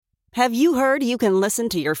Have you heard you can listen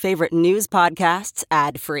to your favorite news podcasts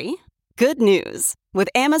ad-free? Good news. With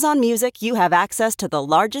Amazon Music, you have access to the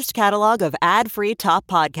largest catalog of ad-free top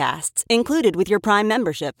podcasts included with your Prime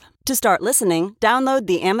membership. To start listening, download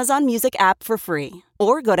the Amazon Music app for free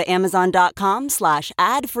or go to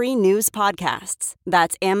amazon.com/ad-free news podcasts.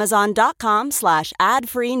 That's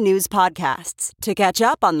amazon.com/ad-free news podcasts to catch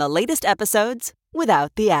up on the latest episodes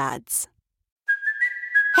without the ads.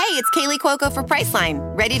 Hey, it's Kaylee Cuoco for Priceline.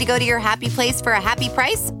 Ready to go to your happy place for a happy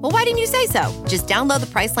price? Well, why didn't you say so? Just download the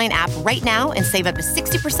Priceline app right now and save up to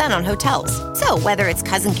 60% on hotels. So whether it's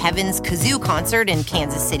Cousin Kevin's Kazoo Concert in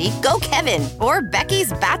Kansas City, go Kevin, or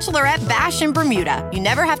Becky's Bachelorette Bash in Bermuda, you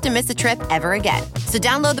never have to miss a trip ever again. So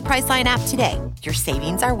download the Priceline app today. Your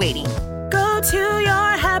savings are waiting. Go to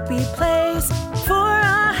your happy place for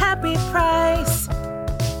a happy price.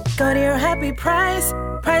 Go to your happy price,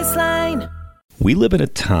 Priceline. We live in a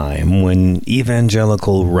time when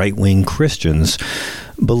evangelical right-wing Christians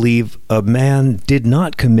believe a man did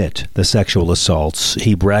not commit the sexual assaults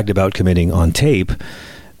he bragged about committing on tape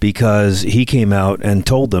because he came out and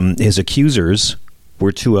told them his accusers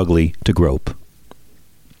were too ugly to grope.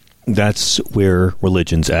 That's where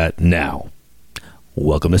religion's at now.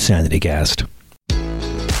 Welcome to Sanity-Cast.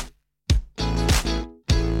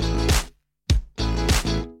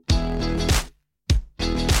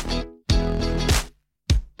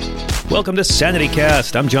 Welcome to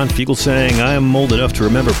Sanity-Cast. I'm John Fugelsang. I'm old enough to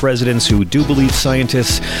remember presidents who do believe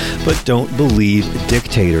scientists, but don't believe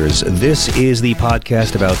dictators. This is the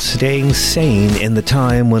podcast about staying sane in the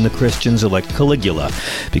time when the Christians elect Caligula,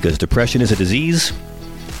 because depression is a disease,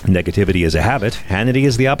 negativity is a habit, Hannity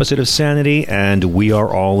is the opposite of sanity, and we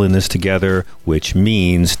are all in this together, which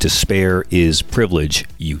means despair is privilege.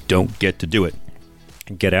 You don't get to do it.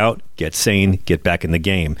 Get out, get sane, get back in the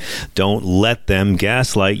game. Don't let them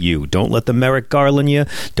gaslight you. Don't let them Merrick Garland you.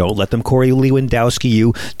 Don't let them Corey Lewandowski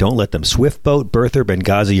you. Don't let them Swiftboat, Birther,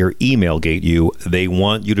 Benghazi, or Emailgate you. They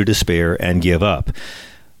want you to despair and give up.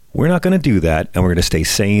 We're not going to do that, and we're going to stay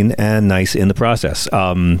sane and nice in the process.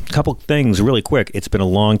 Couple things really quick. It's been a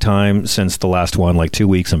long time since the last one, like 2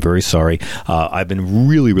 weeks. I'm very sorry. I've been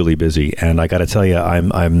really, really busy, and I got to tell you,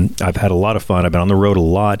 I've had a lot of fun. I've been on the road a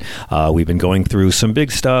lot. We've been going through some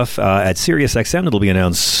big stuff at SiriusXM. It'll be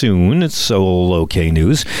announced soon. It's all okay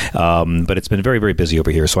news, but it's been very, very busy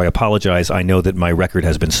over here. So I apologize. I know that my record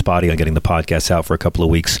has been spotty on getting the podcasts out for a couple of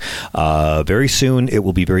weeks. Very soon, it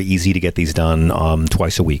will be very easy to get these done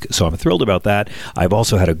twice a week. So I'm thrilled about that. I've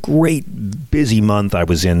also had a great busy month. I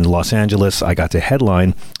was in Los Angeles. I got to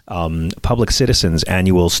headline Public Citizen's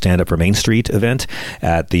annual Stand Up for Main Street event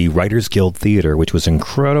at the Writers Guild Theater, which was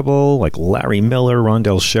incredible. Like Larry Miller,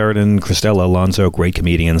 Rondell Sheridan, Cristela Alonso, great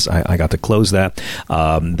comedians. I got to close that.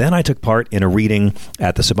 Then I took part in a reading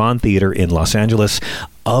at the Saban Theater in Los Angeles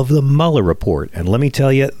of the Mueller report. And let me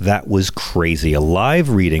tell you, that was crazy. A live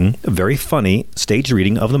reading, a very funny stage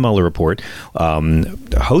reading of the Mueller report,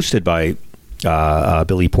 hosted by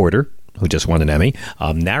Billy Porter, who just won an Emmy,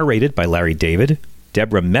 narrated by Larry David.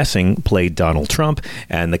 Deborah Messing played Donald Trump,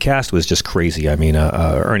 and the cast was just crazy. I mean,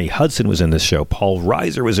 Ernie Hudson was in this show. Paul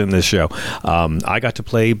Reiser was in this show. I got to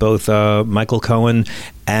play both Michael Cohen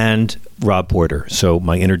and Rob Porter, so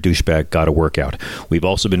my inner douchebag got a workout. We've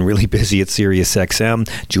also been really busy at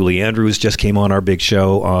SiriusXM. Julie Andrews just came on our big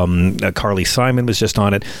show. Carly Simon was just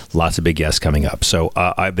on it. Lots of big guests coming up. So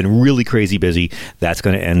I've been really crazy busy. That's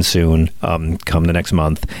going to end soon, come the next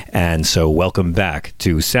month. And so welcome back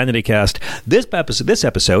to Sanity-Cast. This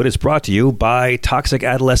episode is brought to you by toxic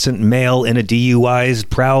adolescent male in a DUI's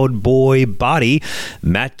proud boy body,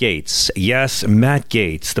 Matt Gaetz. Yes, Matt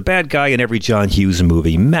Gaetz, the bad guy in every John Hughes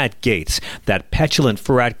movie. Matt Gaetz, that petulant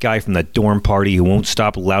frat guy from the dorm party who won't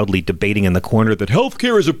stop loudly debating in the corner that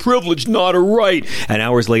healthcare is a privilege, not a right. And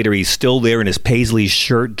hours later, he's still there in his paisley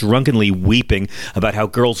shirt, drunkenly weeping about how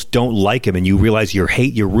girls don't like him, and you realize you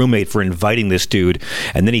hate your roommate for inviting this dude,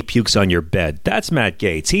 and then he pukes on your bed. That's Matt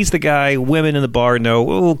Gaetz. He's the guy women in the bar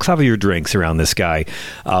know, oh, cover your drinks around this guy.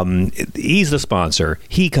 He's the sponsor.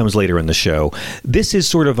 He comes later in the show. This is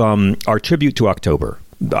sort of our tribute to October.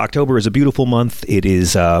 October is a beautiful month. It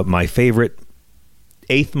is my favorite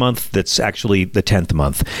 8th month. That's actually the 10th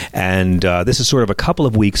month. And this is sort of a couple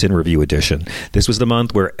of weeks in review edition. This was the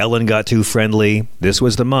month where Ellen got too friendly. This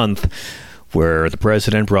was the month where the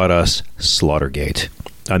president brought us Slaughtergate.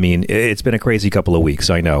 I mean, it's been a crazy couple of weeks,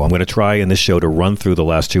 I know. I'm going to try in this show to run through the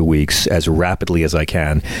last 2 weeks as rapidly as I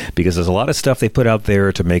can, because there's a lot of stuff they put out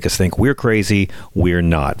there to make us think we're crazy. We're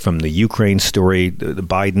not. From the Ukraine story, the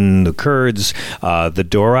Biden, the Kurds, the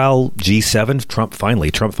Doral G7, Trump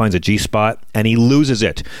finds a G spot, and he loses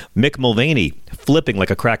it. Mick Mulvaney flipping like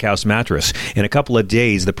a crack house mattress. In a couple of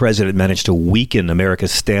days, the president managed to weaken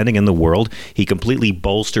America's standing in the world. He completely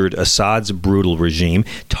bolstered Assad's brutal regime,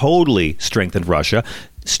 totally strengthened Russia,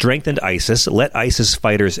 strengthened ISIS, let ISIS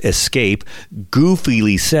fighters escape,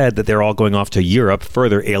 goofily said that they're all going off to Europe,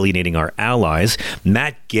 further alienating our allies.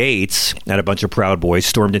 Matt Gaetz and a bunch of Proud Boys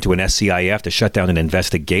stormed into an SCIF to shut down an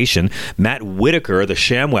investigation. Matt Whitaker, the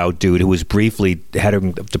ShamWow dude who was briefly head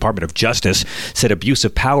of the Department of Justice, said abuse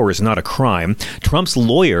of power is not a crime. Trump's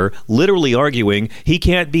lawyer literally arguing he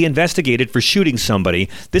can't be investigated for shooting somebody.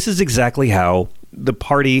 This is exactly how the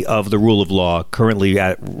party of the rule of law currently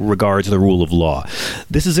regards the rule of law.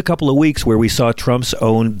 This is a couple of weeks where we saw Trump's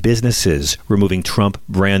own businesses removing Trump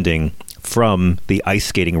branding from the ice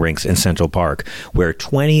skating rinks in Central Park, where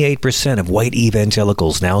 28% of white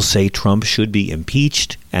evangelicals now say Trump should be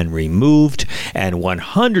impeached and removed, and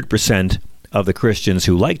 100% of the Christians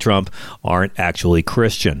who like Trump aren't actually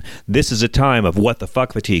Christian. This is a time of what the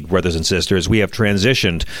fuck fatigue, brothers and sisters. We have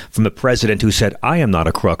transitioned from the president who said, I am not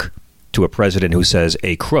a crook, to a president who says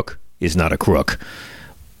a crook is not a crook.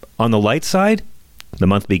 On the light side, the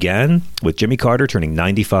month began with Jimmy Carter turning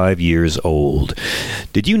 95 years old.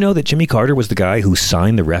 Did you know that Jimmy Carter was the guy who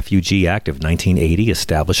signed the Refugee Act of 1980,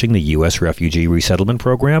 establishing the U.S. Refugee Resettlement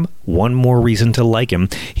Program? One more reason to like him.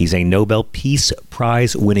 He's a Nobel Peace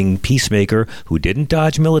Prize-winning peacemaker who didn't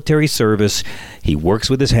dodge military service. He works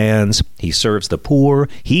with his hands. He serves the poor.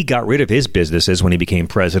 He got rid of his businesses when he became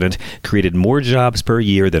president, created more jobs per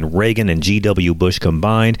year than Reagan and G.W. Bush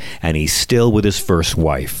combined, and he's still with his first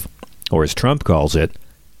wife. Or as Trump calls it,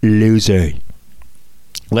 loser.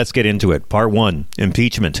 Let's get into it. Part 1,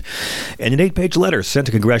 impeachment. In an 8-page letter sent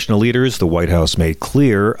to congressional leaders, the White House made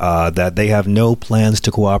clear that they have no plans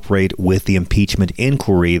to cooperate with the impeachment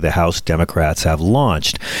inquiry the House Democrats have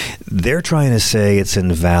launched. They're trying to say it's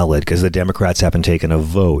invalid because the Democrats haven't taken a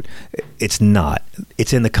vote. It's not.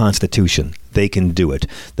 It's in the Constitution. They can do it.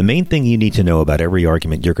 The main thing you need to know about every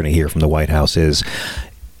argument you're going to hear from the White House is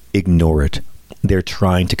ignore it. They're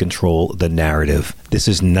trying to control the narrative. This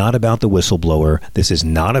is not about the whistleblower. This is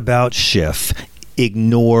not about Schiff.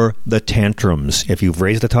 Ignore the tantrums. If you've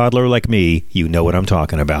raised a toddler like me, you know what I'm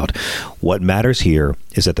talking about. What matters here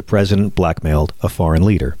is that the president blackmailed a foreign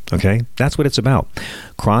leader. Okay? That's what it's about.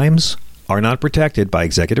 Crimes are not protected by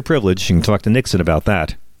executive privilege. You can talk to Nixon about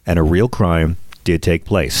that. And a real crime did take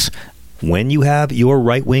place. When you have your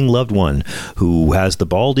right-wing loved one who has the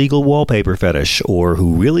bald eagle wallpaper fetish or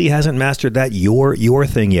who really hasn't mastered that your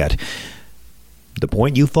thing yet, the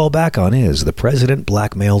point you fall back on is the president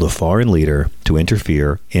blackmailed a foreign leader to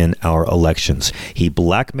interfere in our elections. He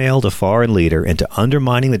blackmailed a foreign leader into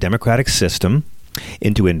undermining the democratic system,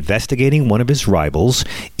 into investigating one of his rivals,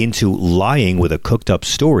 into lying with a cooked-up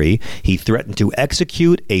story. He threatened to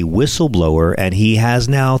execute a whistleblower, and he has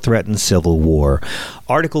now threatened civil war.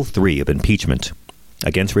 Article 3 of impeachment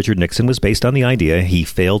against Richard Nixon was based on the idea he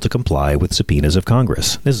failed to comply with subpoenas of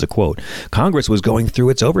Congress. This is a quote. Congress was going through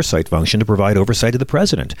its oversight function to provide oversight to the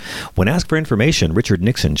president. When asked for information, Richard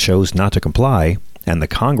Nixon chose not to comply, and the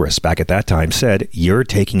Congress back at that time said, "You're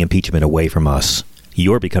taking impeachment away from us.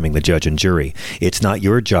 You're becoming the judge and jury. It's not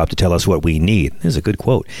your job to tell us what we need." This is a good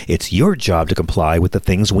quote. "It's your job to comply with the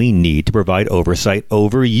things we need to provide oversight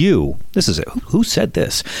over you." This is it. Who said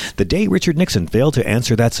this? The day Richard Nixon failed to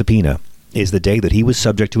answer that subpoena is the day that he was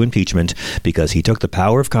subject to impeachment because he took the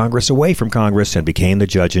power of Congress away from Congress and became the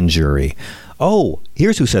judge and jury. Oh,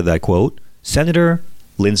 here's who said that quote. Senator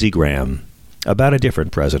Lindsey Graham, about a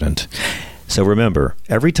different president. So remember,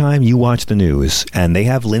 every time you watch the news and they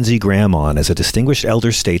have Lindsey Graham on as a distinguished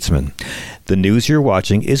elder statesman, the news you're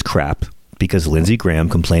watching is crap because Lindsey Graham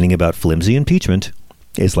complaining about flimsy impeachment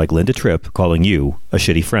is like Linda Tripp calling you a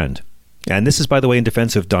shitty friend. And this is, by the way, in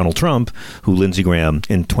defense of Donald Trump, who Lindsey Graham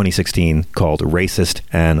in 2016 called racist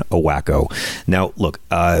and a wacko. Now, look,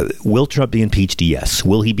 will Trump be impeached? Yes.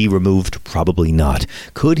 Will he be removed? Probably not.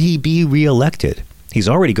 Could he be reelected? He's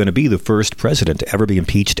already going to be the first president to ever be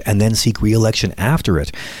impeached and then seek re-election after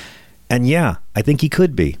it. And yeah, I think he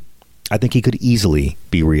could be. I think he could easily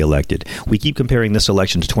be reelected. We keep comparing this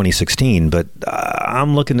election to 2016, but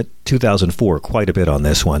I'm looking at 2004 quite a bit on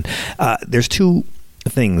this one. There's two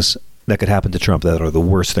things that could happen to Trump that are the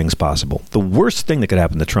worst things possible. The worst thing that could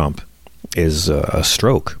happen to Trump is a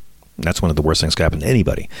stroke. That's one of the worst things that could happen to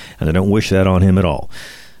anybody. And I don't wish that on him at all.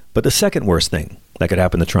 But the second worst thing that could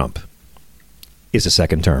happen to Trump is a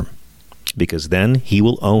second term, because then he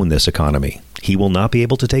will own this economy. He will not be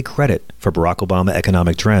able to take credit for Barack Obama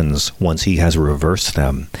economic trends once he has reversed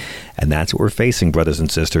them. And that's what we're facing, brothers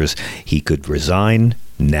and sisters. He could resign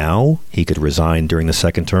now, he could resign during the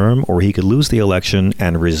second term, or he could lose the election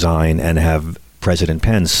and resign and have President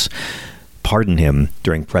Pence pardon him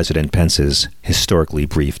during President Pence's historically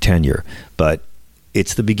brief tenure. But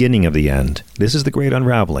it's the beginning of the end. This is the great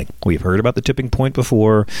unraveling. We've heard about the tipping point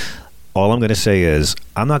before. All I'm going to say is,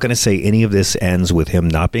 I'm not going to say any of this ends with him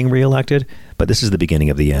not being reelected, but this is the beginning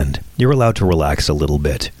of the end. You're allowed to relax a little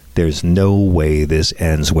bit. There's no way this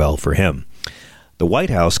ends well for him. The White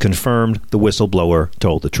House confirmed the whistleblower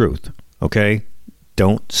told the truth. Okay?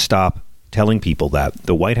 Don't stop telling people that.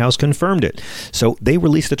 The White House confirmed it. So they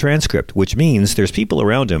released the transcript, which means there's people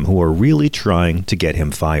around him who are really trying to get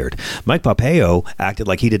him fired. Mike Pompeo acted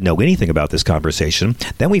like he didn't know anything about this conversation.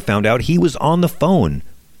 Then we found out he was on the phone.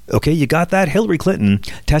 Okay, you got that? Hillary Clinton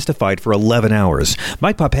testified for 11 hours.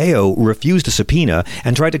 Mike Pompeo refused a subpoena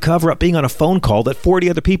and tried to cover up being on a phone call that 40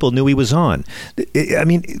 other people knew he was on. I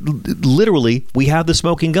mean, literally, we have the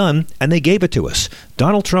smoking gun, and they gave it to us.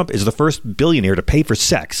 Donald Trump is the first billionaire to pay for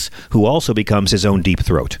sex, who also becomes his own deep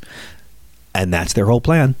throat. And that's their whole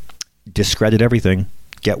plan. Discredit everything.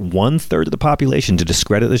 Get 1/3 of the population to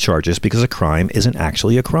discredit the charges because a crime isn't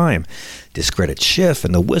actually a crime. Discredit Schiff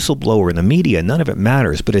and the whistleblower and the media. None of it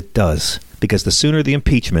matters, but it does. Because the sooner the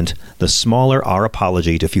impeachment, the smaller our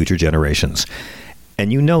apology to future generations.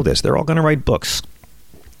 And you know this. They're all going to write books.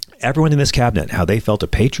 Everyone in this cabinet, how they felt a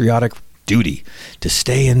patriotic duty to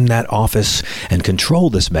stay in that office and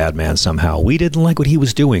control this madman somehow. We didn't like what he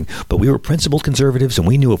was doing, but we were principled conservatives, and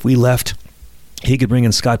we knew if we left, he could bring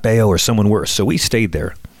in Scott Baio or someone worse. So we stayed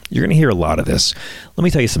there. You're going to hear a lot of this. Let me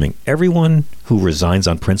tell you something. Everyone who resigns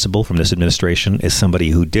on principle from this administration is somebody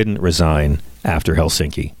who didn't resign after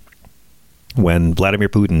Helsinki. When Vladimir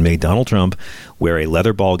Putin made Donald Trump wear a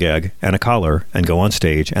leather ball gag and a collar and go on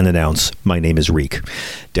stage and announce, "My name is Reek."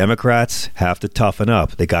 Democrats have to toughen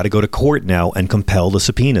up. They got to go to court now and compel the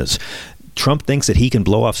subpoenas. Trump thinks that he can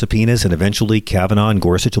blow off subpoenas and eventually Kavanaugh and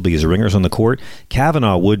Gorsuch will be his ringers on the court.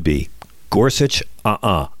 Kavanaugh would be. Gorsuch,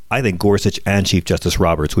 I think Gorsuch and Chief Justice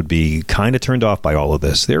Roberts would be kind of turned off by all of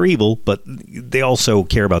this. They're evil, but they also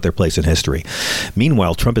care about their place in history.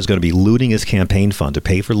 Meanwhile, Trump is going to be looting his campaign fund to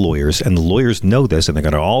pay for lawyers, and the lawyers know this, and they're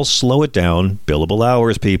going to all slow it down, billable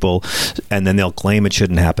hours, people, and then they'll claim it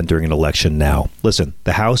shouldn't happen during an election now. Listen,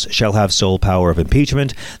 the House shall have sole power of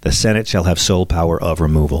impeachment. The Senate shall have sole power of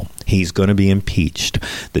removal. He's going to be impeached.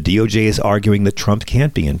 The DOJ is arguing that Trump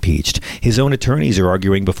can't be impeached. His own attorneys are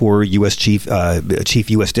arguing before Chief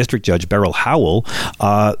U.S. District Judge Beryl Howell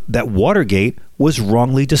that Watergate was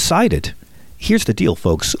wrongly decided. Here's the deal,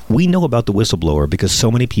 folks. We know about the whistleblower because so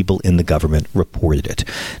many people in the government reported it.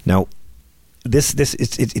 Now,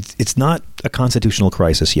 it's not a constitutional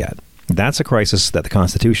crisis yet. That's a crisis that the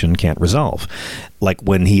Constitution can't resolve. Like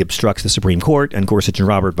when he obstructs the Supreme Court and Gorsuch and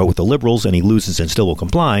Robert vote with the liberals and he loses and still will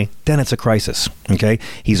comply, then it's a crisis. Okay?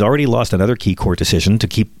 He's already lost another key court decision to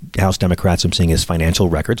keep House Democrats from seeing his financial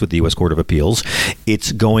records with the U.S. Court of Appeals.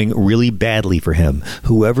 It's going really badly for him.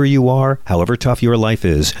 Whoever you are, however tough your life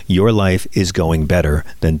is going better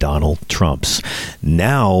than Donald Trump's.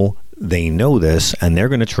 Now, they know this, and they're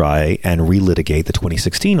going to try and relitigate the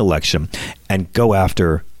 2016 election and go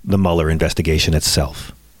after the Mueller investigation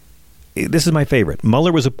itself. This is my favorite.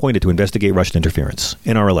 Mueller was appointed to investigate Russian interference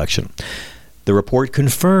in our election. The report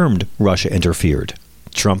confirmed Russia interfered.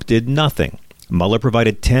 Trump did nothing. Mueller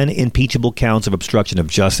provided 10 impeachable counts of obstruction of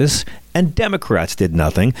justice, and Democrats did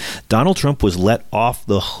nothing. Donald Trump was let off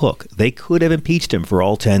the hook. They could have impeached him for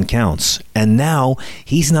all 10 counts. And now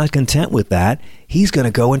he's not content with that. He's going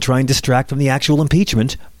to go and try and distract from the actual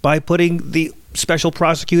impeachment by putting the special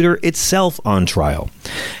prosecutor itself on trial.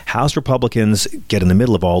 House Republicans get in the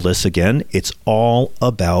middle of all this again. It's all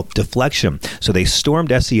about deflection. So they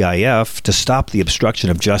stormed SEIF to stop the obstruction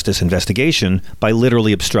of justice investigation by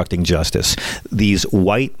literally obstructing justice. These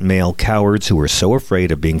white male cowards who are so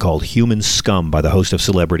afraid of being called human scum by the host of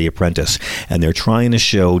Celebrity Apprentice, and they're trying to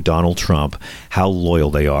show Donald Trump how loyal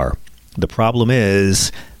they are. The problem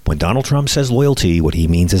is, when Donald Trump says loyalty, what he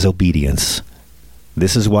means is obedience.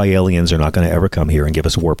 This is why aliens are not going to ever come here and give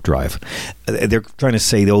us warp drive. They're trying to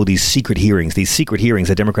say, these secret hearings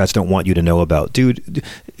that Democrats don't want you to know about. Dude,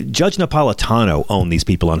 Judge Napolitano owned these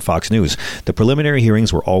people on Fox News. The preliminary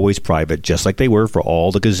hearings were always private, just like they were for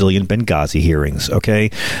all the gazillion Benghazi hearings, okay?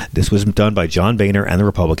 This was done by John Boehner and the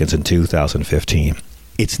Republicans in 2015.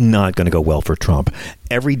 It's not going to go well for Trump.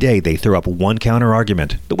 Every day they throw up one counter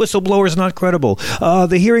argument. The whistleblower is not credible.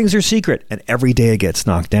 The hearings are secret. And every day it gets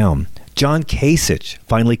knocked down. John Kasich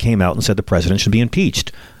finally came out and said the president should be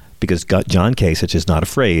impeached because John Kasich is not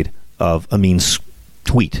afraid of a mean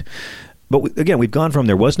tweet. But again, we've gone from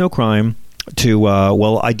there was no crime to,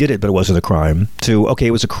 well, I did it, but it wasn't a crime, to, okay,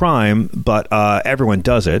 it was a crime, but everyone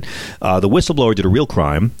does it. The whistleblower did a real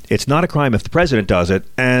crime. It's not a crime if the president does it.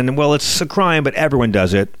 And, well, it's a crime, but everyone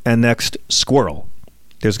does it. And next, squirrel.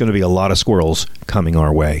 There's going to be a lot of squirrels coming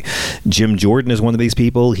our way. Jim Jordan is one of these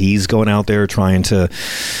people. He's going out there trying to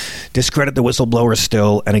discredit the whistleblower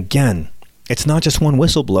still. And again, it's not just one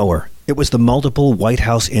whistleblower. It was the multiple White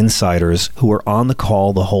House insiders who were on the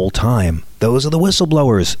call the whole time. Those are the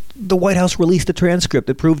whistleblowers. The White House released a transcript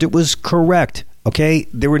that proved it was correct. Okay?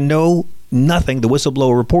 There were nothing the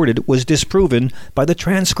whistleblower reported was disproven by the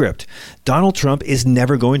transcript. Donald Trump is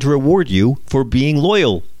never going to reward you for being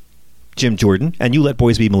loyal, Jim Jordan, and you let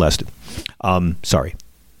boys be molested. Sorry.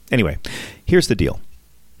 Anyway, here's the deal.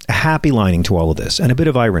 A happy lining to all of this, and a bit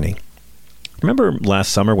of irony. Remember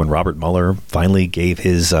last summer when Robert Mueller finally gave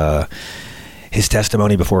his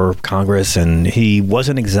testimony before Congress, and he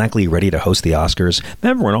wasn't exactly ready to host the Oscars?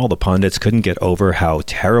 Remember when all the pundits couldn't get over how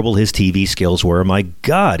terrible his TV skills were? My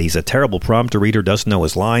God, he's a terrible prompter reader, doesn't know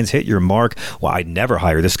his lines, hit your mark. Well, I'd never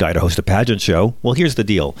hire this guy to host a pageant show. Well, here's the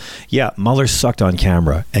deal. Yeah, Mueller sucked on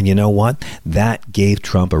camera, and you know what? That gave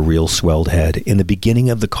Trump a real swelled head. In the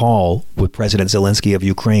beginning of the call with President Zelensky of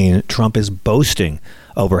Ukraine, Trump is boasting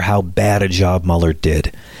over how bad a job Mueller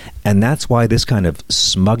did. And that's why this kind of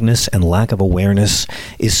smugness and lack of awareness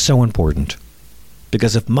is so important.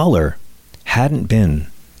 Because if Mueller hadn't been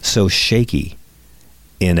so shaky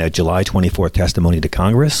in a July 24th testimony to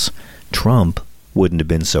Congress, Trump wouldn't have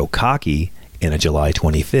been so cocky in a July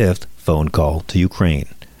 25th phone call to Ukraine.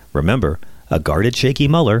 Remember, a guarded, shaky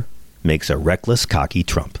Mueller makes a reckless, cocky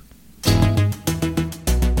Trump.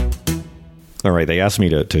 All right, they asked me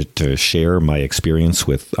to share my experience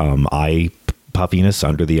with eye puffiness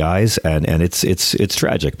under the eyes, and it's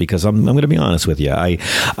tragic because I'm going to be honest with you. I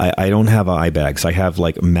don't have eye bags. I have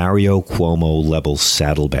like Mario Cuomo level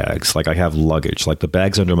saddlebags. Like I have luggage. Like the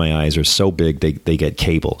bags under my eyes are so big they get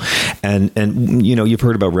cable. And you know, you've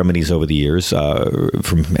heard about remedies over the years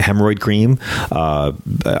from hemorrhoid cream.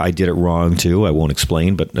 I did it wrong too. I won't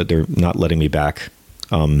explain, but they're not letting me back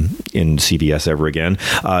in CVS ever again.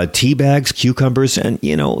 Tea bags, cucumbers, and,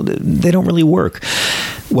 you know, they don't really work.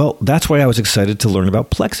 Well, that's why I was excited to learn about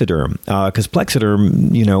Plexiderm, because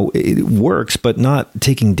Plexiderm, you know, it works, but not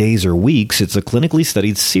taking days or weeks. It's a clinically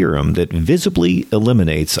studied serum that visibly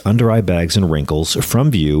eliminates under eye bags and wrinkles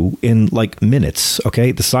from view in like minutes.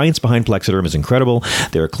 Okay, the science behind Plexiderm is incredible.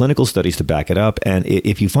 There are clinical studies to back it up. And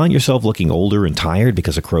if you find yourself looking older and tired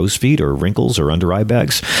because of crow's feet or wrinkles or under eye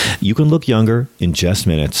bags, you can look younger in just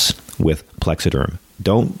minutes with Plexiderm.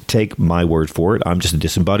 Don't take my word for it. I'm just a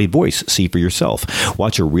disembodied voice. See for yourself.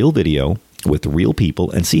 Watch a real video with real people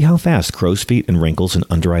and see how fast crow's feet and wrinkles and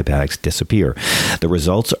under eye bags disappear. The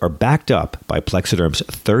results are backed up by Plexiderm's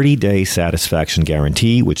 30-day satisfaction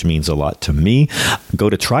guarantee, which means a lot to me. Go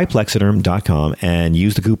to tryplexiderm.com and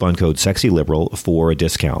use the coupon code SEXYLIBERAL for a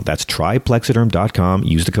discount. That's tryplexiderm.com.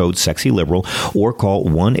 Use the code SEXYLIBERAL or call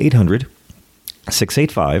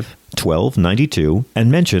 1-800-685-1292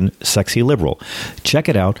 and mention Sexy Liberal. Check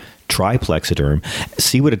it out. Try Plexiderm.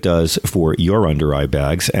 See what it does for your under eye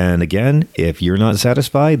bags. And again, if you're not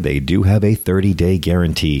satisfied, they do have a 30-day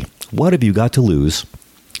guarantee. What have you got to lose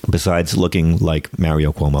besides looking like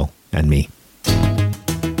Mario Cuomo and me?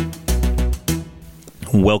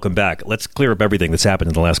 Welcome back. Let's clear up everything that's happened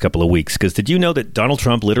in the last couple of weeks. Because did you know that Donald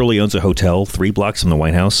Trump literally owns a hotel 3 blocks from the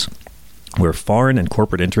White House, where foreign and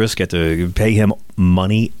corporate interests get to pay him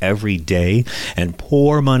money every day and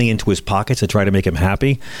pour money into his pockets to try to make him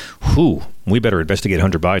happy? Whew, we better investigate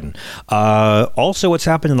Hunter Biden. Also, what's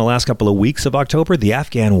happened in the last couple of weeks of October, the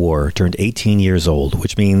Afghan war turned 18 years old,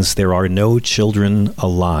 which means there are no children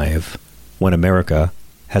alive when America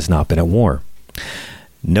has not been at war.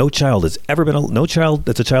 No child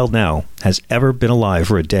that's a child now has ever been alive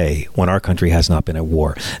for a day when our country has not been at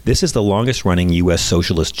war. This is the longest running U.S.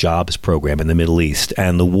 socialist jobs program in the Middle East,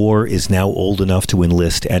 and the war is now old enough to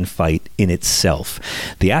enlist and fight in itself.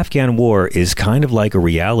 The Afghan war is kind of like a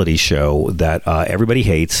reality show that everybody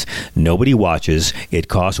hates, nobody watches, it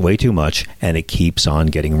costs way too much, and it keeps on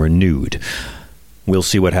getting renewed. We'll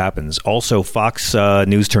see what happens. Also, Fox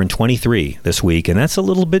News turned 23 this week, and that's a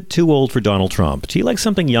little bit too old for Donald Trump. He likes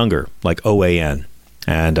something younger, like OAN.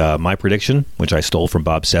 And my prediction, which I stole from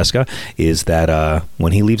Bob Cesca, is that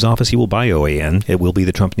when he leaves office, he will buy OAN. It will be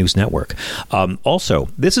the Trump News Network. Also,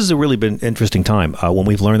 this has really been interesting time when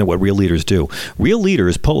we've learned that what real leaders do. Real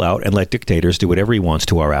leaders pull out and let dictators do whatever he wants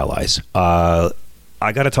to our allies.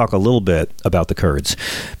 I got to talk a little bit about the Kurds,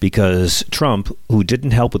 because Trump, who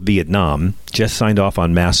didn't help with Vietnam, just signed off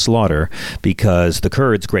on mass slaughter because the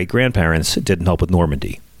Kurds' great-grandparents didn't help with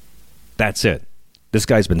Normandy. That's it. This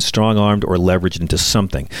guy's been strong-armed or leveraged into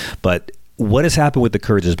something. But what has happened with the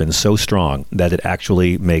Kurds has been so strong that it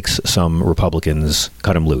actually makes some Republicans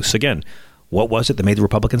cut him loose. Again, what was it that made the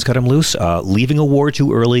Republicans cut him loose? Leaving a war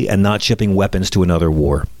too early and not shipping weapons to another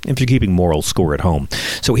war, if you're keeping moral score at home.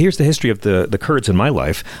 So here's the history of the Kurds in my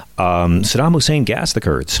life. Saddam Hussein gassed the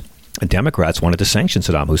Kurds. Democrats wanted to sanction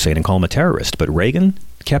Saddam Hussein and call him a terrorist, but Reagan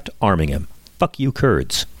kept arming him. Fuck you,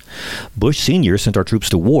 Kurds. Bush Sr. sent our troops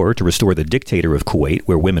to war to restore the dictator of Kuwait,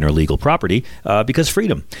 where women are legal property, because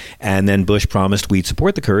freedom. And then Bush promised we'd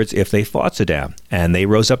support the Kurds if they fought Saddam. And they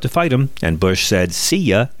rose up to fight him. And Bush said, see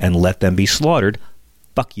ya, and let them be slaughtered.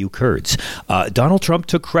 Fuck you, Kurds. Donald Trump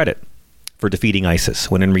took credit for defeating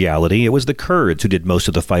ISIS, when in reality it was the Kurds who did most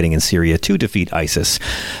of the fighting in Syria to defeat ISIS.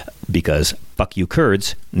 Because, fuck you,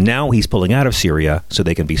 Kurds, now he's pulling out of Syria so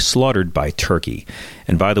they can be slaughtered by Turkey.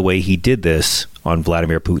 And by the way, he did this on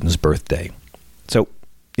Vladimir Putin's birthday. So,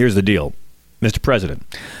 here's the deal. Mr. President,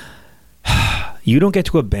 you don't get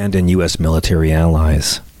to abandon U.S. military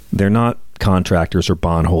allies. They're not contractors or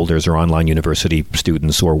bondholders or online university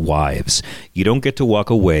students or wives. You don't get to walk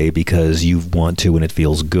away because you want to and it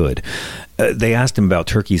feels good. They asked him about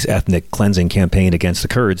Turkey's ethnic cleansing campaign against the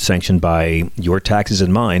Kurds, sanctioned by your taxes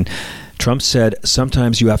and mine. Trump said,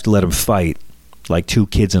 sometimes you have to let them fight like two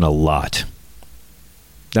kids in a lot.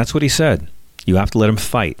 That's what he said. You have to let them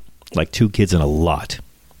fight like two kids in a lot.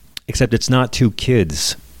 Except it's not two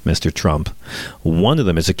kids, Mr. Trump. One of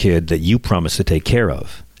them is a kid that you promised to take care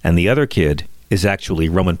of. And the other kid is actually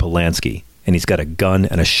Roman Polanski, and he's got a gun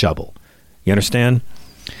and a shovel. You understand?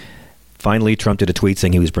 Finally, Trump did a tweet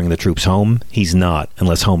saying he was bringing the troops home. He's not,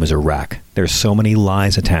 unless home is Iraq. There's so many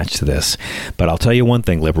lies attached to this. But I'll tell you one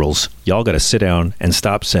thing, liberals. Y'all got to sit down and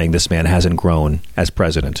stop saying this man hasn't grown as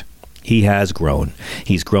president. He has grown.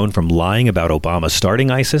 He's grown from lying about Obama starting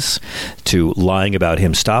ISIS to lying about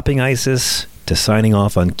him stopping ISIS to signing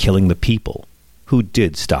off on killing the people who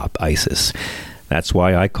did stop ISIS. That's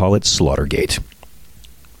why I call it Slaughtergate.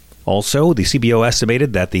 Also, the CBO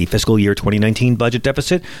estimated that the fiscal year 2019 budget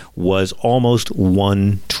deficit was almost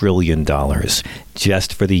 $1 trillion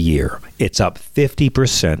just for the year. It's up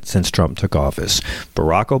 50% since Trump took office.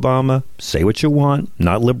 Barack Obama, say what you want,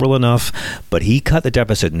 not liberal enough, but he cut the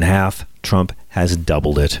deficit in half. Trump has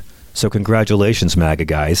doubled it. So congratulations, MAGA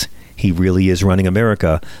guys. He really is running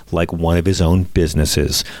America like one of his own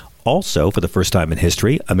businesses. Also, for the first time in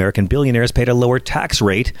history, American billionaires paid a lower tax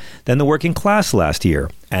rate than the working class last year.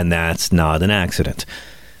 And that's not an accident.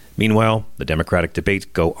 Meanwhile, the Democratic debates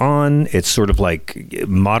go on. It's sort of like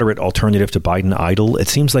moderate alternative to Biden idol. It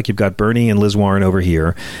seems like you've got Bernie and Liz Warren over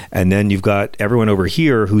here, and then you've got everyone over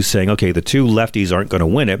here who's saying, okay, the two lefties aren't going to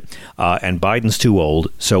win it, and Biden's too old,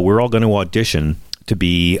 so we're all going to audition to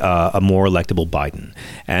be a more electable Biden.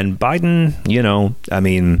 And Biden,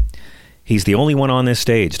 he's the only one on this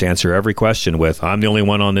stage to answer every question with, I'm the only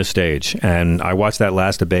one on this stage. And I watched that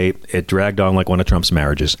last debate. It dragged on like one of Trump's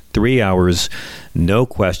marriages. 3 hours, no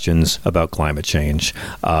questions about climate change,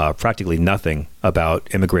 practically nothing about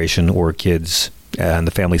immigration or kids and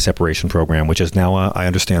the family separation program, which has now, I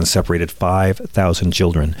understand, separated 5,000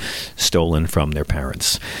 children stolen from their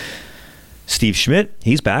parents. Steve Schmidt,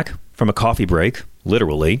 he's back from a coffee break,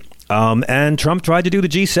 literally. And Trump tried to do the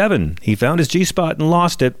G7. He found his G-spot and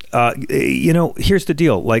lost it. Here's the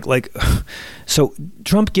deal. So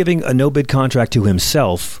Trump giving a no-bid contract to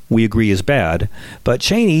himself, we agree is bad. But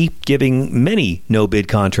Cheney giving many no-bid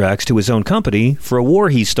contracts to his own company for a war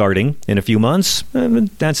he's starting in a few months,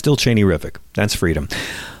 that's still Cheney-rific. That's freedom.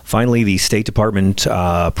 Finally, the State Department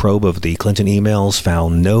probe of the Clinton emails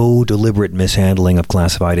found no deliberate mishandling of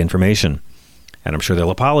classified information. And I'm sure they'll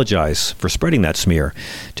apologize for spreading that smear,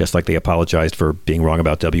 just like they apologized for being wrong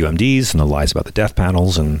about WMDs and the lies about the death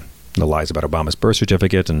panels and the lies about Obama's birth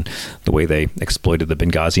certificate and the way they exploited the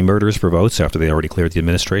Benghazi murders for votes after they already cleared the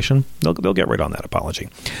administration. They'll get right on that apology.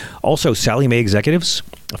 Also, Sallie Mae executives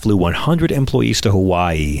flew 100 employees to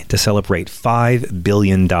Hawaii to celebrate $5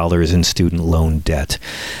 billion in student loan debt.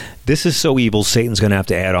 This is so evil, Satan's going to have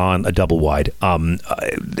to add on a double wide. And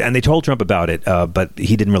they told Trump about it, but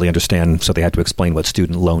he didn't really understand, so they had to explain what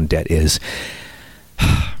student loan debt is.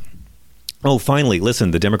 Oh, finally,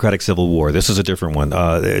 listen, the Democratic Civil War. This is a different one.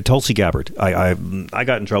 Tulsi Gabbard. I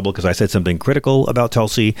got in trouble because I said something critical about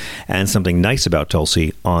Tulsi and something nice about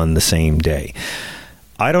Tulsi on the same day.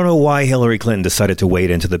 I don't know why Hillary Clinton decided to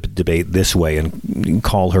wade into the debate this way and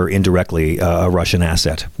call her indirectly a Russian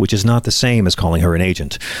asset, which is not the same as calling her an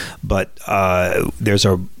agent. But there's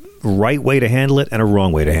a right way to handle it and a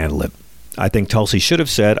wrong way to handle it. I think Tulsi should have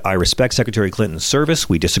said, I respect Secretary Clinton's service.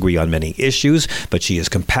 We disagree on many issues, but she is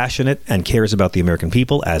compassionate and cares about the American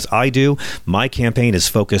people, as I do. My campaign is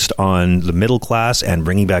focused on the middle class and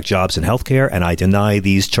bringing back jobs in healthcare, and I deny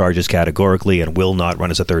these charges categorically and will not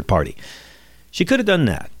run as a third party. She could have done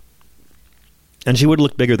that, and she would have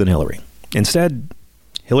looked bigger than Hillary. Instead,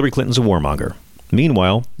 Hillary Clinton's a warmonger.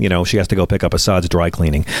 Meanwhile, she has to go pick up Assad's dry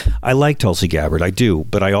cleaning. I like Tulsi Gabbard, I do,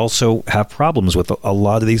 but I also have problems with a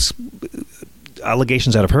lot of these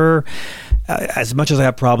allegations out of her, as much as I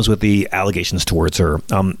have problems with the allegations towards her.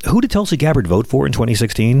 Who did Tulsi Gabbard vote for in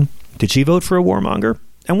 2016? Did she vote for a warmonger?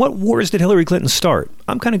 And what wars did Hillary Clinton start?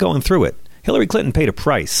 I'm kind of going through it. Hillary Clinton paid a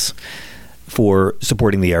price for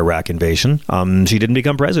supporting the Iraq invasion. She didn't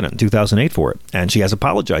become president in 2008 for it, and she has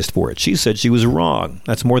apologized for it. She said she was wrong.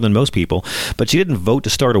 That's more than most people, but she didn't vote to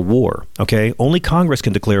start a war, okay? Only Congress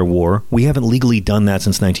can declare war. We haven't legally done that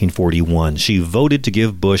since 1941. She voted to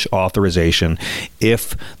give Bush authorization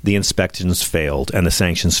if the inspections failed and the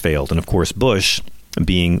sanctions failed. And of course, Bush,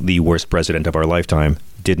 being the worst president of our lifetime,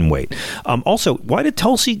 didn't wait. Also, why did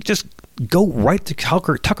Tulsi just go right to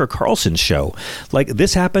Tucker Carlson's show? Like,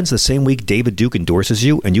 this happens the same week David Duke endorses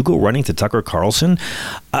you and you go running to Tucker Carlson.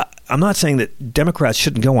 I'm not saying that Democrats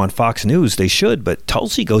shouldn't go on Fox News. They should, but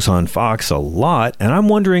Tulsi goes on Fox a lot. And I'm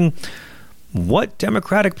wondering, what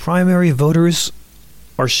Democratic primary voters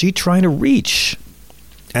are she trying to reach?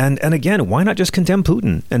 And again, why not just condemn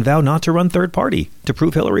Putin and vow not to run third party to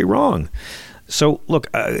prove Hillary wrong? So, look,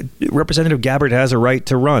 Representative Gabbard has a right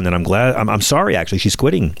to run, and I'm sorry, actually, she's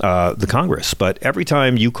quitting the Congress. But every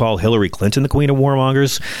time you call Hillary Clinton the queen of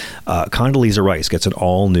warmongers, Condoleezza Rice gets an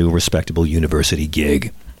all-new, respectable university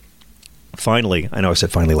gig. Finally, I know I said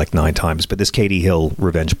finally like 9 times, but this Katie Hill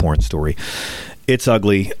revenge porn story, it's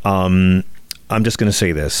ugly. I'm just going to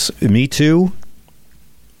say this. Me Too,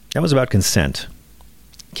 that was about consent.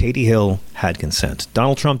 Katie Hill had consent.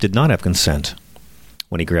 Donald Trump did not have consent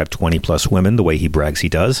when he grabbed 20-plus women the way he brags he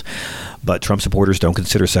does. But Trump supporters don't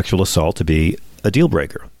consider sexual assault to be a deal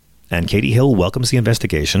breaker. And Katie Hill welcomes the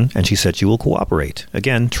investigation, and she said she will cooperate.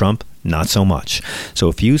 Again, Trump, not so much. So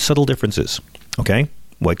a few subtle differences, okay?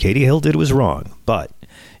 What Katie Hill did was wrong, but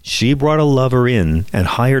she brought a lover in and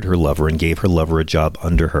hired her lover and gave her lover a job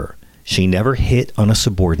under her. She never hit on a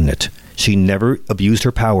subordinate. She never abused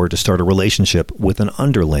her power to start a relationship with an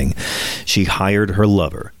underling. She hired her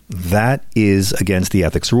lover. That is against the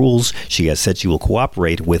ethics rules. She has said she will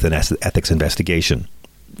cooperate with an ethics investigation.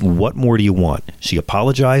 What more do you want? She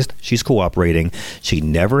apologized. She's cooperating. She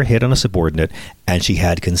never hit on a subordinate, and she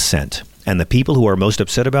had consent. And the people who are most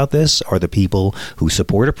upset about this are the people who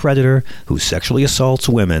support a predator who sexually assaults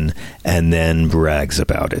women and then brags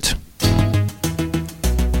about it.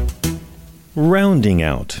 Rounding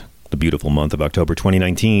out the beautiful month of October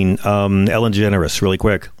 2019, Ellen DeGeneres, really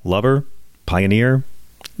quick. Lover, pioneer,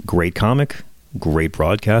 great comic, great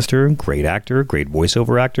broadcaster, great actor, great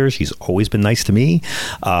voiceover actor. She's always been nice to me.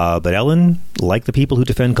 But Ellen, like the people who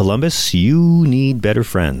defend Columbus, you need better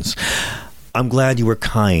friends. I'm glad you were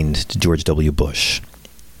kind to George W. Bush.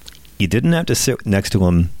 You didn't have to sit next to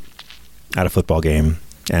him at a football game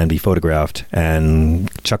and be photographed and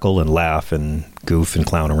chuckle and laugh and goof and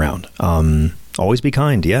clown around. Always be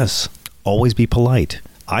kind, yes. Always be polite.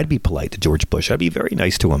 I'd be polite to George Bush. I'd be very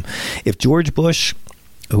nice to him. If George Bush,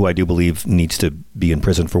 who I do believe needs to be in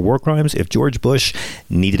prison for war crimes, if George Bush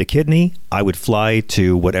needed a kidney, I would fly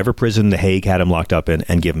to whatever prison The Hague had him locked up in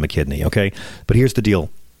and give him a kidney, okay? But here's the deal.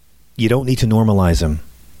 You don't need to normalize him.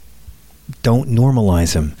 Don't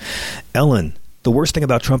normalize him. Ellen, the worst thing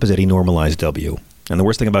about Trump is that he normalized W. And the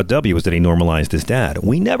worst thing about W is that he normalized his dad.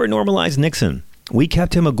 We never normalized Nixon. We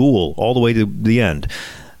kept him a ghoul all the way to the end.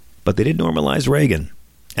 But they did normalize Reagan.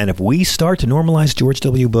 And if we start to normalize George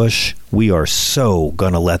W. Bush, we are so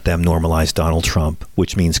going to let them normalize Donald Trump,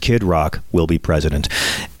 which means Kid Rock will be president.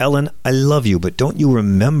 Ellen, I love you, but don't you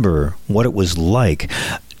remember what it was like?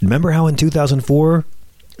 Remember how in 2004,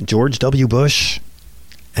 George W. Bush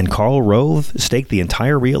and Karl Rove staked the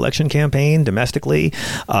entire re-election campaign domestically?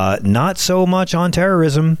 Not so much on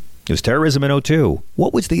terrorism. It was terrorism in 2002.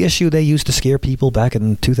 What was the issue they used to scare people back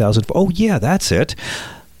in 2004? Oh, yeah, that's it.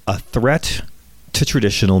 A threat to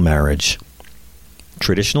traditional marriage.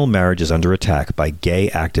 Traditional marriage is under attack by gay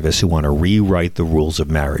activists who want to rewrite the rules of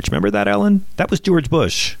marriage. Remember that, Ellen? That was George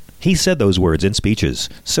Bush. He said those words in speeches.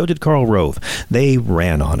 So did Karl Rove. They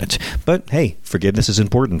ran on it. But hey, forgiveness is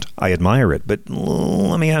important. I admire it. But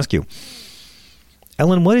let me ask you,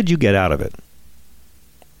 Ellen, what did you get out of it?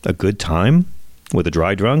 A good time with a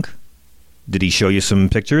dry drunk? Did he show you some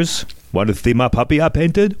pictures? Want to see my puppy I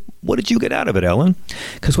painted? What did you get out of it, Ellen?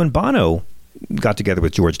 Because when Bono got together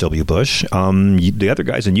with George W. Bush. The other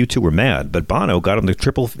guys in U2 were mad, but Bono got him the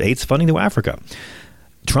triple-eighths funding to Africa.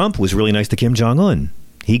 Trump was really nice to Kim Jong-un.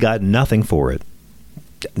 He got nothing for it.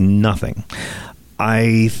 Nothing.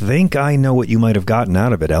 I think I know what you might have gotten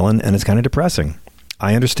out of it, Ellen, and it's kind of depressing.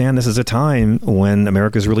 I understand this is a time when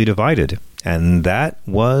America's really divided, and that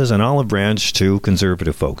was an olive branch to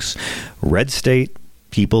conservative folks. Red state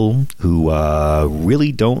people who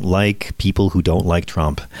really don't like people who don't like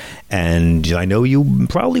Trump. And I know you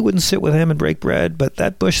probably wouldn't sit with him and break bread, but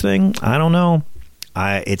that Bush thing, I don't know.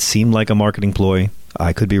 It seemed like a marketing ploy.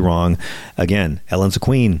 I could be wrong. Again, Ellen's a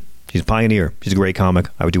queen. She's a pioneer. She's a great comic.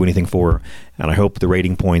 I would do anything for her. And I hope the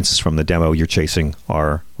rating points from the demo you're chasing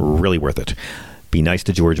are really worth it. Be nice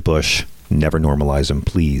to George Bush. Never normalize him,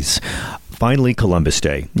 please. Finally, Columbus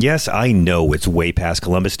Day. Yes, I know it's way past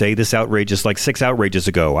Columbus Day. This outrage is like 6 outrages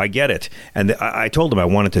ago. I get it. And I told them I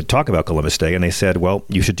wanted to talk about Columbus Day, and they said, well,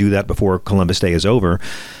 you should do that before Columbus Day is over.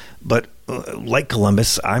 But like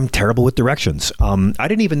Columbus, I'm terrible with directions. I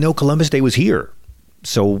didn't even know Columbus Day was here.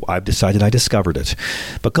 So I've decided I discovered it.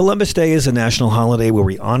 But Columbus Day is a national holiday where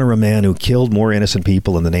we honor a man who killed more innocent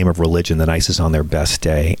people in the name of religion than ISIS on their best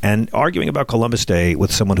day. And arguing about Columbus Day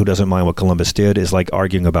with someone who doesn't mind what Columbus did is like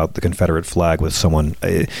arguing about the Confederate flag with someone.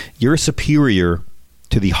 You're superior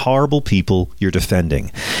to the horrible people you're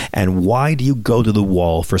defending. And why do you go to the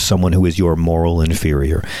wall for someone who is your moral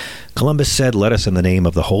inferior? Columbus said, let us in the name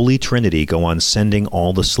of the Holy Trinity go on sending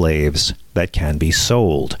all the slaves that can be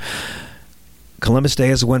sold. Columbus Day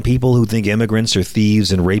is when people who think immigrants are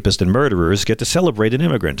thieves and rapists and murderers get to celebrate an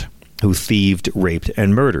immigrant who thieved, raped,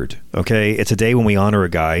 and murdered. Okay? It's a day when we honor a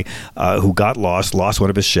guy who got lost one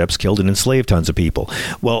of his ships, killed and enslaved tons of people.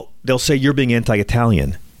 Well, they'll say you're being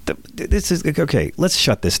anti-Italian. This is okay. Let's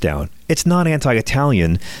shut this down. It's not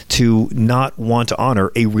anti-Italian to not want to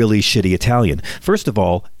honor a really shitty Italian. First of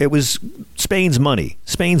all, it was Spain's money,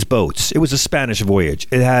 Spain's boats. It was a Spanish voyage.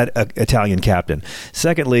 It had an Italian captain.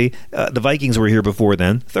 Secondly, the Vikings were here before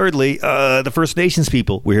then. Thirdly, the First Nations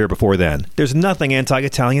people were here before then. There's nothing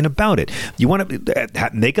anti-Italian about it. You want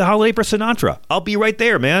to make a holiday for Sinatra? I'll be right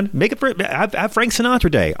there, man. Make it for have Frank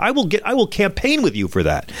Sinatra Day. I will campaign with you for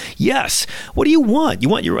that. Yes. What do you want? You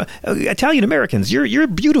want your Italian Americans? You're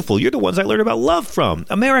beautiful. You're the ones I learned about love from.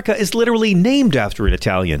 America is literally named after an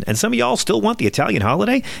Italian, and some of y'all still want the Italian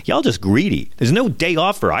holiday? Y'all just greedy. There's no day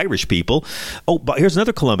off for Irish people. Oh, but here's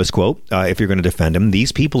another Columbus quote, if you're going to defend him.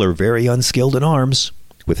 These people are very unskilled in arms.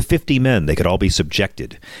 With 50 men, they could all be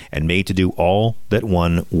subjected and made to do all that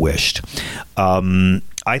one wished.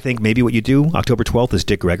 I think maybe what you do, October 12th is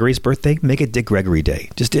Dick Gregory's birthday. Make it Dick Gregory Day.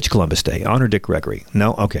 Just ditch Columbus Day. Honor Dick Gregory.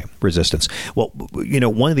 No? Okay. Resistance. Well,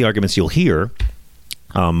 one of the arguments you'll hear,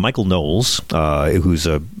 Michael Knowles, who's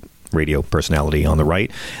a radio personality on the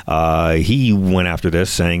right, he went after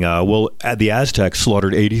this saying, the Aztecs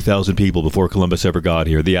slaughtered 80,000 people before Columbus ever got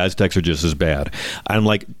here. The Aztecs are just as bad. I'm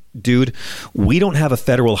like, dude, we don't have a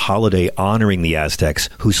federal holiday honoring the Aztecs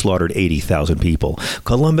who slaughtered 80,000 people.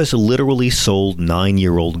 Columbus literally sold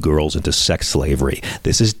 9-year-old girls into sex slavery.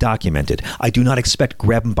 This is documented. I do not expect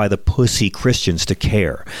grab them by the pussy Christians to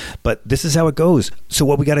care. But this is how it goes. So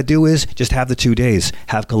what we got to do is just have the 2 days.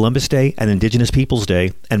 Have Columbus Day and Indigenous Peoples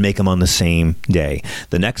Day and make them on the same day.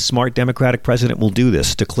 The next smart Democratic president will do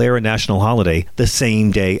this. Declare a national holiday the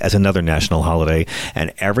same day as another national holiday.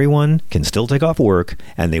 And everyone can still take off work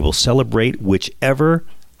and they will celebrate whichever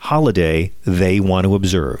holiday they want to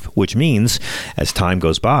observe, which means as time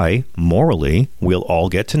goes by, morally, we'll all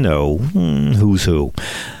get to know who's who.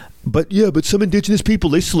 But some indigenous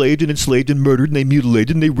people, they slaved and enslaved and murdered and they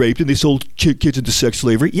mutilated and they raped and they sold kids into sex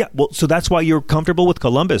slavery. Yeah, well, so that's why you're comfortable with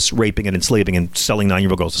Columbus raping and enslaving and selling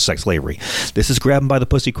 9-year-old girls to sex slavery. This is grabbing by the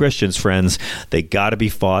pussy Christians, friends. They got to be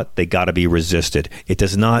fought. They got to be resisted. It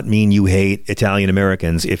does not mean you hate Italian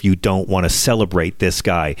Americans if you don't want to celebrate this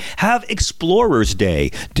guy. Have Explorers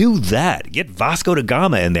Day. Do that. Get Vasco da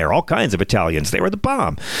Gama in there. All kinds of Italians. They were the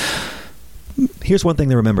bomb. Here's one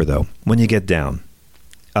thing to remember, though, when you get down.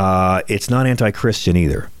 It's not anti-Christian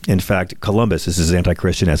either. In fact, Columbus is as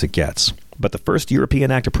anti-Christian as it gets. But the first European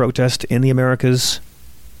act of protest in the Americas,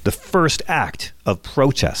 the first act of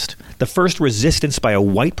protest, the first resistance by a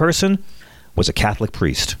white person was a Catholic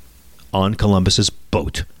priest on Columbus's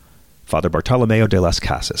boat, Father Bartolomeo de las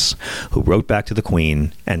Casas, who wrote back to the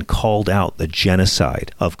Queen and called out the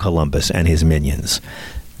genocide of Columbus and his minions.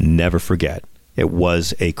 Never forget, it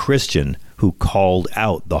was a Christian who called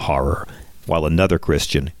out the horror, while another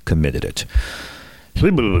Christian committed it.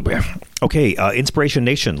 Okay, Inspiration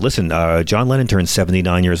Nation. Listen, John Lennon turned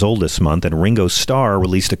 79 years old this month, and Ringo Starr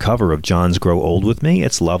released a cover of John's Grow Old With Me.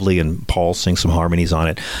 It's lovely, and Paul sings some harmonies on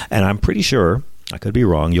it. And I'm pretty sure I could be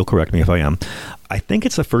wrong. You'll correct me if I am. I think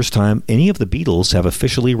it's the first time any of the Beatles have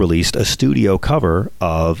officially released a studio cover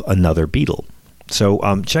of another Beatle.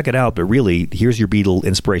 So check it out. But really, here's your Beatle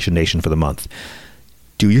Inspiration Nation for the month.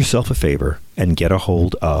 Do yourself a favor and get a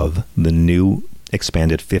hold of the new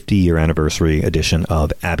expanded 50-year anniversary edition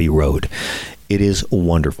of Abbey Road. It is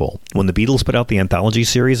wonderful. When the Beatles put out the anthology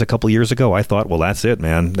series a couple years ago, I thought, well, that's it,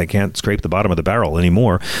 man. They can't scrape the bottom of the barrel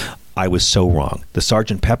anymore. I was so wrong. The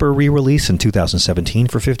Sgt. Pepper re-release in 2017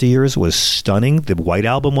 for 50 years was stunning. The White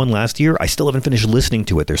Album one last year, I still haven't finished listening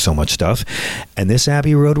to it. There's so much stuff. And this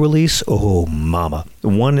Abbey Road release, oh, mama.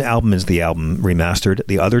 One album is the album remastered.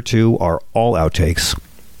 The other two are all outtakes.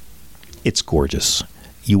 It's gorgeous.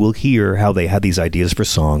 You will hear how they had these ideas for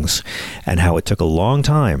songs and how it took a long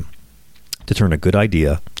time to turn a good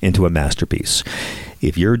idea into a masterpiece.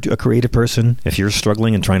 If you're a creative person, if you're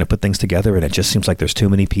struggling and trying to put things together and it just seems like there's too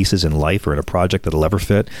many pieces in life or in a project that'll ever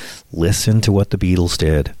fit, listen to what the Beatles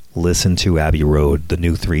did. Listen to Abbey Road, the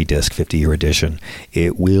new 3-disc 50-year edition.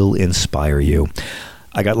 It will inspire you.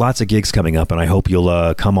 I got lots of gigs coming up, and I hope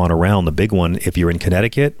you'll come on around. The big one, if you're in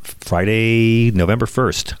Connecticut, Friday, November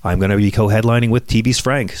 1st, I'm going to be co-headlining with TV's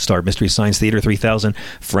Frank, Star Mystery Science Theater 3000,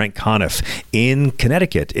 Frank Conniff, in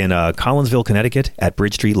Connecticut, in Collinsville, Connecticut, at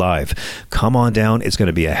Bridge Street Live. Come on down. It's going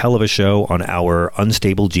to be a hell of a show on our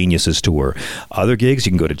Unstable Geniuses tour. Other gigs,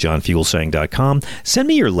 you can go to johnfugelsang.com. Send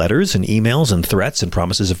me your letters and emails and threats and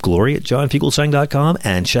promises of glory at johnfugelsang.com,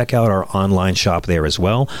 and check out our online shop there as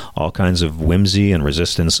well. All kinds of whimsy and resistance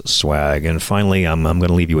swag. And finally, I'm going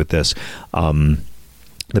to leave you with this.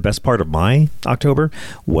 The best part of my October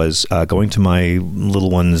was going to my little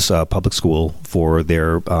one's public school for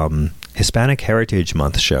their Hispanic Heritage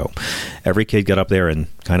Month show. Every kid got up there and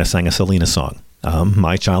kind of sang a Selena song.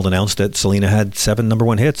 My child announced that Selena had 7 number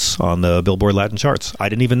 1 hits on the Billboard Latin charts. I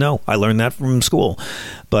didn't even know. I learned that from school.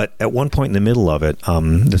 But at one point in the middle of it,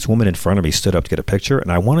 this woman in front of me stood up to get a picture,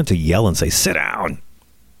 and I wanted to yell and say, "Sit down."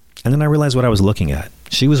 And then I realized what I was looking at.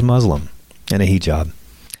 She was Muslim in a hijab.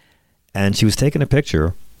 And she was taking a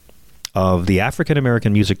picture of the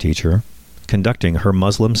African-American music teacher conducting her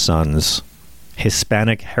Muslim son's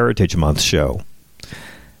Hispanic Heritage Month show.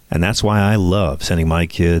 And that's why I love sending my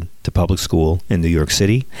kid to public school in New York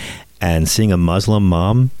City and seeing a Muslim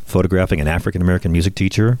mom photographing an African-American music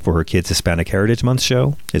teacher for her kid's Hispanic Heritage Month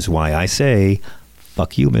show is why I say,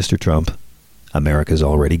 fuck you, Mr. Trump. America's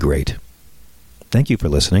already great. Thank you for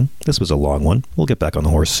listening. This was a long one. We'll get back on the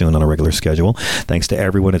horse soon on a regular schedule. Thanks to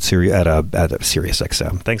everyone at Sirius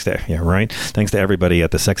XM. Thanks to everybody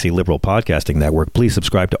at the Sexy Liberal Podcasting Network. Please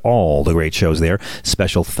subscribe to all the great shows there.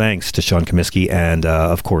 Special thanks to Sean Comiskey and,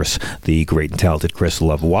 of course, the great and talented Chris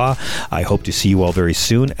Lavoie. I hope to see you all very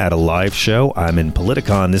soon at a live show. I'm in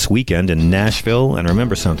Politicon this weekend in Nashville. And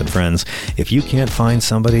remember something, friends. If you can't find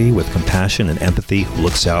somebody with compassion and empathy who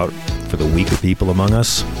looks out for the weaker people among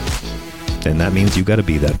us, then that means you got to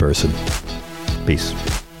be that person. Peace.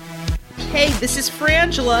 Hey, this is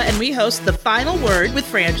Frangela, and we host The Final Word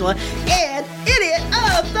with Frangela and Idiot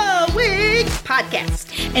of the Week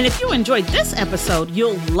podcast. And if you enjoyed this episode,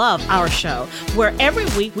 you'll love our show, where every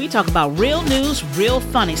week we talk about real news, real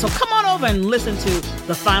funny. So come on over and listen to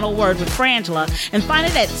The Final Word with Frangela, and find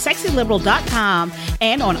it at sexyliberal.com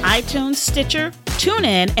and on iTunes, Stitcher,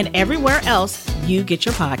 TuneIn, and everywhere else you get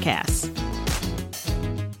your podcasts.